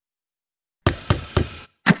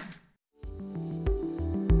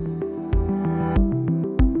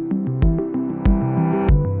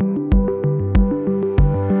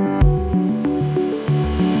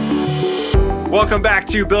welcome back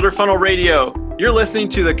to Builder Funnel Radio. You're listening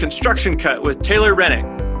to The Construction Cut with Taylor Rennick.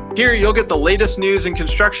 Here you'll get the latest news in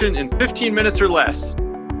construction in 15 minutes or less.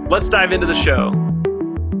 Let's dive into the show.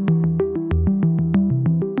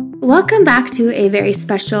 Welcome back to a very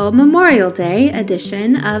special Memorial Day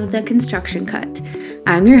edition of The Construction Cut.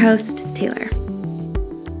 I'm your host, Taylor.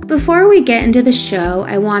 Before we get into the show,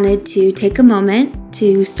 I wanted to take a moment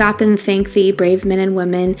to stop and thank the brave men and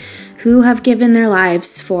women who have given their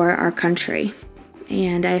lives for our country.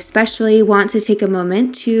 And I especially want to take a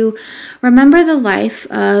moment to remember the life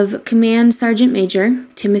of Command Sergeant Major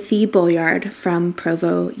Timothy Bolyard from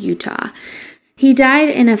Provo, Utah. He died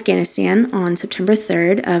in Afghanistan on September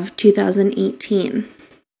 3rd of 2018.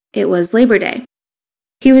 It was Labor Day.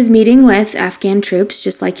 He was meeting with Afghan troops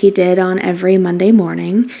just like he did on every Monday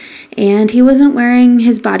morning, and he wasn't wearing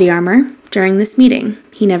his body armor during this meeting.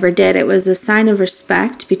 He never did. It was a sign of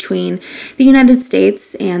respect between the United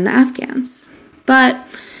States and the Afghans. But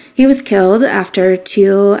he was killed after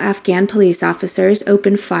 2 Afghan police officers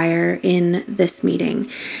opened fire in this meeting.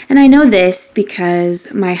 And I know this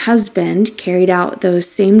because my husband carried out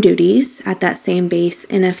those same duties at that same base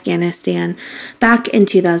in Afghanistan back in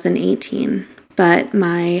 2018. But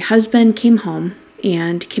my husband came home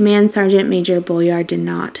and Command Sergeant Major Bolyard did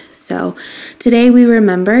not. So today we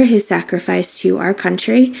remember his sacrifice to our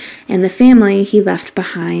country and the family he left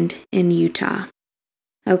behind in Utah.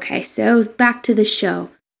 Okay, so back to the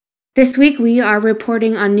show. This week we are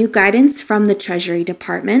reporting on new guidance from the Treasury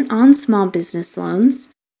Department on small business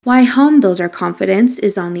loans, why home builder confidence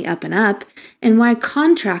is on the up and up, and why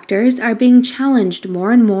contractors are being challenged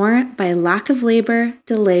more and more by lack of labor,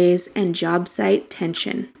 delays, and job site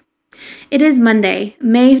tension. It is Monday,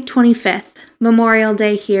 May 25th, Memorial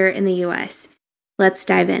Day here in the U.S. Let's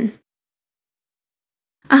dive in.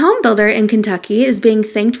 A home builder in Kentucky is being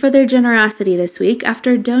thanked for their generosity this week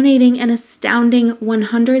after donating an astounding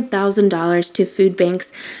 $100,000 to food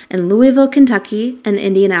banks in Louisville, Kentucky, and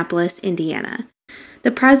Indianapolis, Indiana. The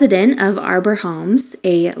president of Arbor Homes,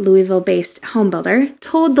 a Louisville-based home builder,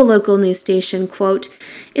 told the local news station, quote,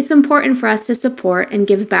 "It's important for us to support and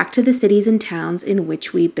give back to the cities and towns in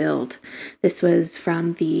which we build." This was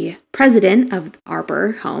from the president of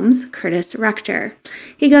Arbor Homes, Curtis Rector.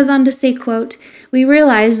 He goes on to say, quote, "We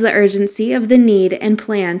realize the urgency of the need and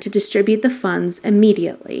plan to distribute the funds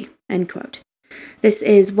immediately," end quote. This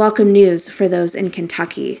is welcome news for those in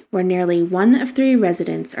Kentucky, where nearly 1 of 3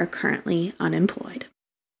 residents are currently unemployed.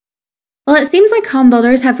 Well, it seems like home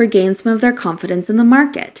builders have regained some of their confidence in the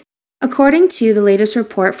market, according to the latest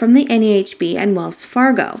report from the NAHB and Wells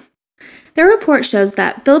Fargo. Their report shows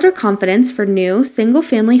that builder confidence for new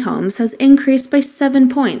single-family homes has increased by 7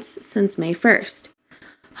 points since May 1st.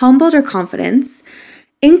 Home builder confidence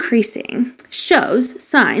increasing shows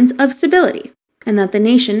signs of stability, and that the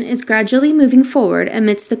nation is gradually moving forward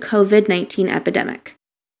amidst the COVID-19 epidemic.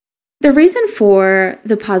 The reason for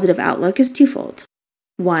the positive outlook is twofold.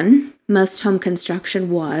 1, most home construction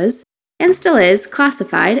was, and still is,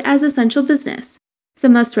 classified as essential business, so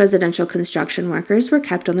most residential construction workers were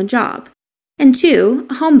kept on the job. And 2,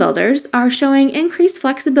 home builders are showing increased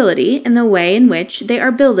flexibility in the way in which they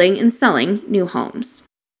are building and selling new homes.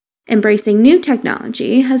 Embracing new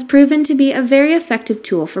technology has proven to be a very effective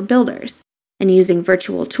tool for builders, and using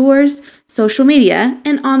virtual tours, social media,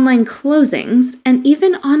 and online closings, and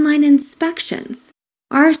even online inspections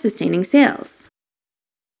are sustaining sales.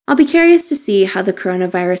 I'll be curious to see how the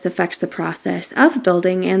coronavirus affects the process of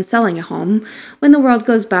building and selling a home when the world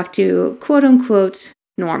goes back to quote-unquote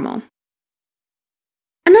normal.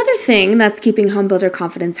 Another thing that's keeping homebuilder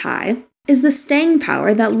confidence high is the staying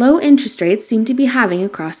power that low interest rates seem to be having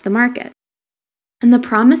across the market, and the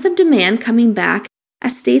promise of demand coming back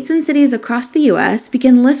as states and cities across the U.S.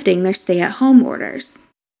 begin lifting their stay-at-home orders.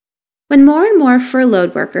 When more and more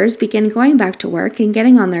furloughed workers begin going back to work and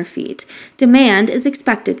getting on their feet, demand is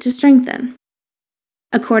expected to strengthen.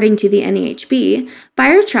 According to the NAHB,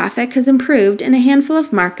 buyer traffic has improved in a handful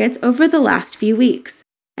of markets over the last few weeks,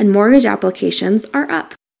 and mortgage applications are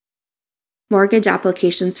up. Mortgage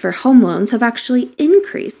applications for home loans have actually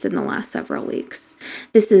increased in the last several weeks.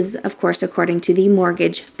 This is, of course, according to the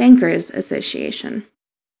Mortgage Bankers Association.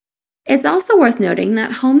 It's also worth noting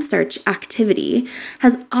that home search activity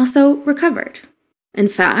has also recovered. In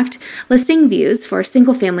fact, listing views for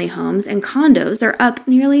single-family homes and condos are up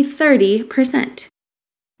nearly 30%.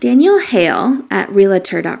 Daniel Hale at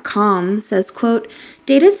Realtor.com says, quote,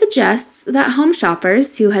 "Data suggests that home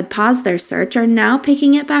shoppers who had paused their search are now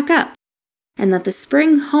picking it back up, and that the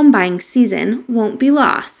spring home buying season won't be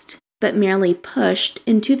lost, but merely pushed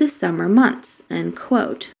into the summer months," end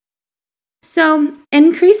quote. So,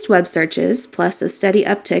 increased web searches plus a steady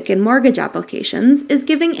uptick in mortgage applications is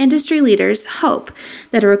giving industry leaders hope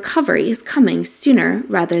that a recovery is coming sooner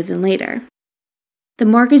rather than later. The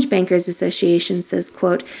Mortgage Bankers Association says,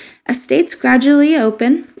 quote, "As states gradually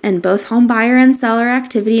open and both home buyer and seller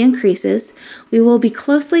activity increases, we will be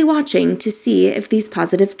closely watching to see if these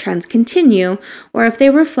positive trends continue or if they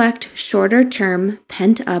reflect shorter-term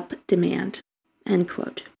pent-up demand," end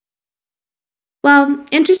quote. Well,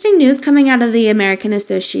 interesting news coming out of the American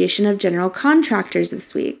Association of General Contractors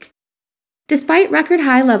this week. Despite record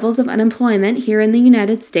high levels of unemployment here in the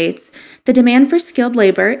United States, the demand for skilled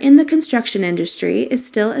labor in the construction industry is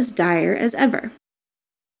still as dire as ever.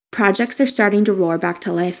 Projects are starting to roar back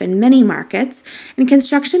to life in many markets, and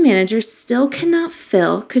construction managers still cannot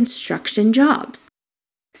fill construction jobs.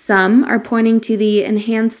 Some are pointing to the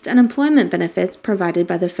enhanced unemployment benefits provided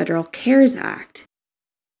by the Federal CARES Act.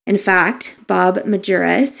 In fact, Bob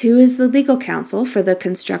Majerus, who is the legal counsel for the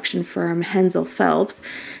construction firm Hensel Phelps,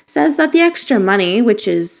 says that the extra money, which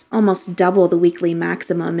is almost double the weekly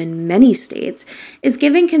maximum in many states, is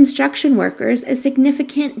giving construction workers a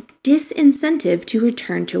significant disincentive to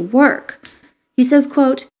return to work. He says,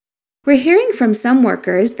 quote, "We're hearing from some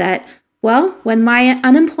workers that, well, when my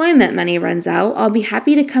unemployment money runs out, I'll be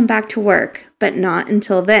happy to come back to work, but not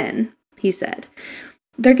until then," he said.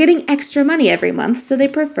 "They're getting extra money every month, so they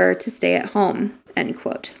prefer to stay at home," end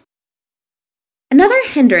quote. Another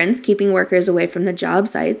hindrance keeping workers away from the job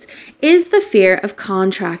sites is the fear of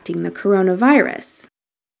contracting the coronavirus.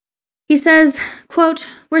 He says, quote,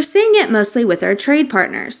 "We're seeing it mostly with our trade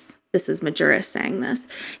partners." This is Majerus saying this.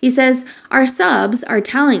 He says, "Our subs are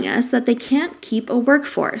telling us that they can't keep a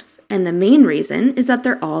workforce, and the main reason is that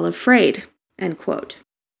they're all afraid," end quote.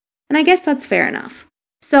 And I guess that's fair enough.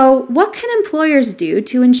 So, what can employers do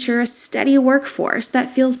to ensure a steady workforce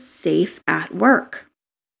that feels safe at work?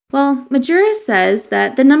 Well, Majerus says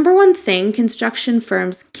that the number one thing construction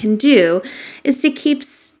firms can do is to keep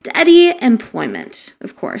steady employment.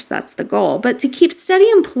 Of course, that's the goal, but to keep steady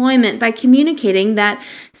employment by communicating that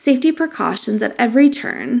safety precautions at every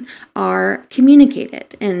turn are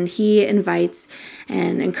communicated. And he invites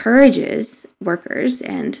and encourages workers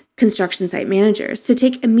and construction site managers to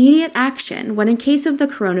take immediate action when a case of the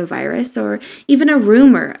coronavirus or even a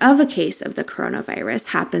rumor of a case of the coronavirus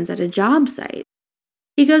happens at a job site.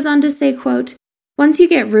 He goes on to say, quote, "Once you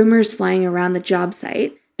get rumors flying around the job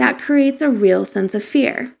site, that creates a real sense of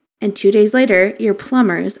fear. And 2 days later, your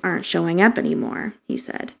plumbers aren't showing up anymore," he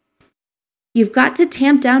said. "You've got to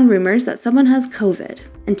tamp down rumors that someone has COVID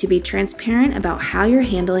and to be transparent about how you're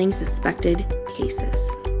handling suspected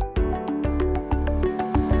cases."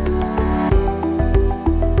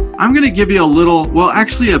 I'm going to give you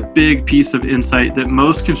a big piece of insight that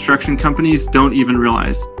most construction companies don't even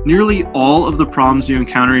realize. Nearly all of the problems you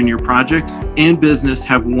encounter in your projects and business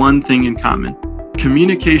have one thing in common: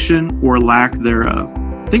 communication or lack thereof.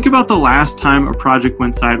 Think about the last time a project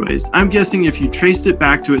went sideways. I'm guessing if you traced it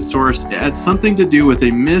back to its source, it had something to do with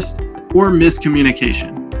a missed or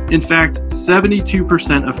miscommunication. In fact,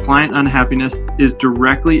 72% of client unhappiness is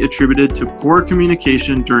directly attributed to poor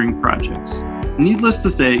communication during projects. Needless to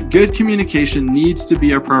say, good communication needs to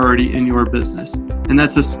be a priority in your business, and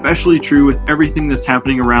that's especially true with everything that's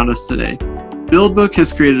happening around us today. BuildBook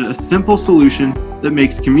has created a simple solution that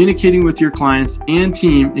makes communicating with your clients and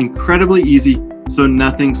team incredibly easy so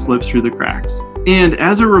nothing slips through the cracks. And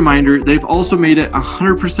as a reminder, they've also made it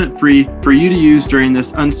 100% free for you to use during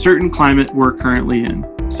this uncertain climate we're currently in.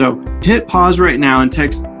 So hit pause right now and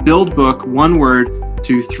text BuildBook, one word,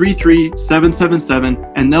 to 33777,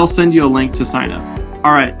 and they'll send you a link to sign up.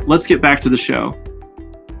 All right, let's get back to the show.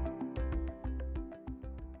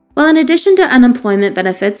 Well, in addition to unemployment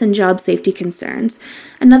benefits and job safety concerns,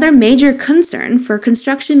 another major concern for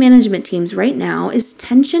construction management teams right now is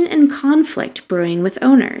tension and conflict brewing with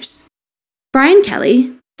owners. Brian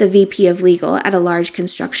Kelly, the VP of Legal at a large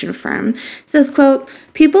construction firm, says, quote,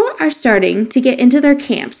 "People are starting to get into their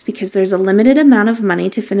camps because there's a limited amount of money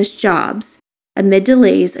to finish jobs amid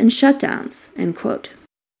delays and shutdowns," end quote.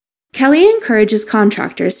 Kelly encourages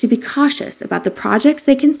contractors to be cautious about the projects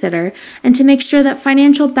they consider and to make sure that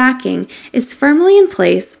financial backing is firmly in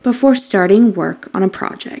place before starting work on a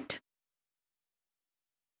project.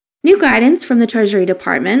 New guidance from the Treasury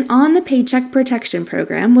Department on the Paycheck Protection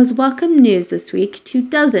Program was welcome news this week to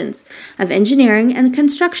dozens of engineering and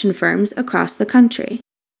construction firms across the country.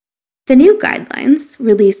 The new guidelines,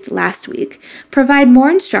 released last week, provide more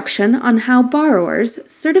instruction on how borrowers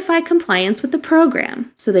certify compliance with the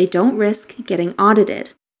program so they don't risk getting audited.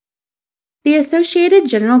 The Associated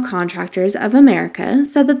General Contractors of America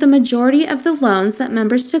said that the majority of the loans that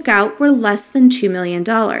members took out were less than $2 million,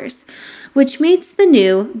 which meets the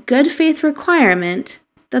new good faith requirement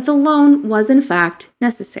that the loan was in fact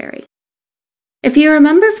necessary. If you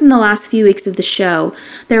remember from the last few weeks of the show,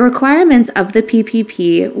 the requirements of the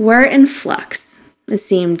PPP were in flux. It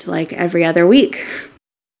seemed like every other week.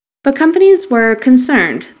 But companies were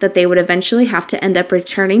concerned that they would eventually have to end up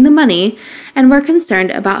returning the money and were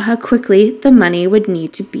concerned about how quickly the money would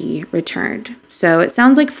need to be returned. So it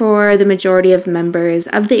sounds like for the majority of members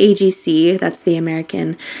of the AGC, that's the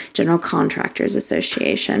American General Contractors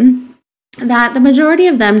Association, that the majority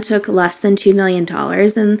of them took less than $2 million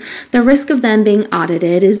and the risk of them being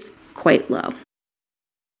audited is quite low.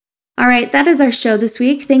 All right, that is our show this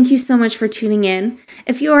week. Thank you so much for tuning in.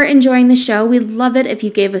 If you are enjoying the show, we'd love it if you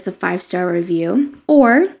gave us a 5-star review,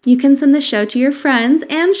 or you can send the show to your friends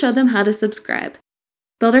and show them how to subscribe.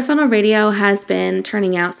 Builder Funnel Radio has been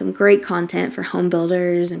turning out some great content for home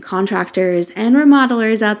builders and contractors and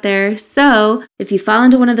remodelers out there. So if you fall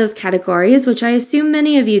into one of those categories, which I assume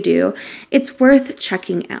many of you do, it's worth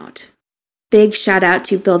checking out. Big shout out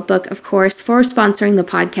to BuildBook, of course, for sponsoring the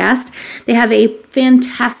podcast. They have a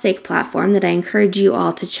fantastic platform that I encourage you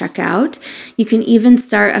all to check out. You can even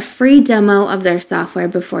start a free demo of their software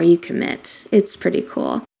before you commit. It's pretty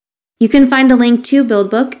cool. You can find a link to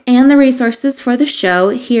BuildBook and the resources for the show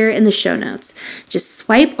here in the show notes. Just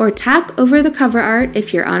swipe or tap over the cover art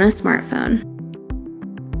if you're on a smartphone.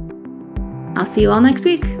 I'll see you all next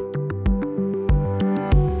week.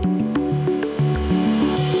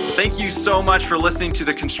 Thank you so much for listening to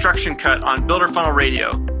the Construction Cut on Builder Funnel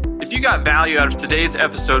Radio. If you got value out of today's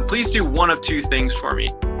episode, please do one of two things for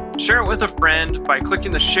me. Share it with a friend by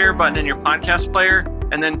clicking the share button in your podcast player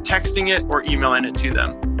and then texting it or emailing it to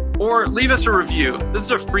them. Or leave us a review. This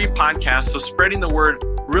is a free podcast, so spreading the word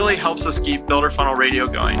really helps us keep Builder Funnel Radio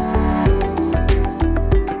going.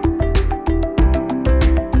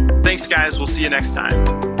 Thanks, guys. We'll see you next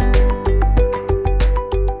time.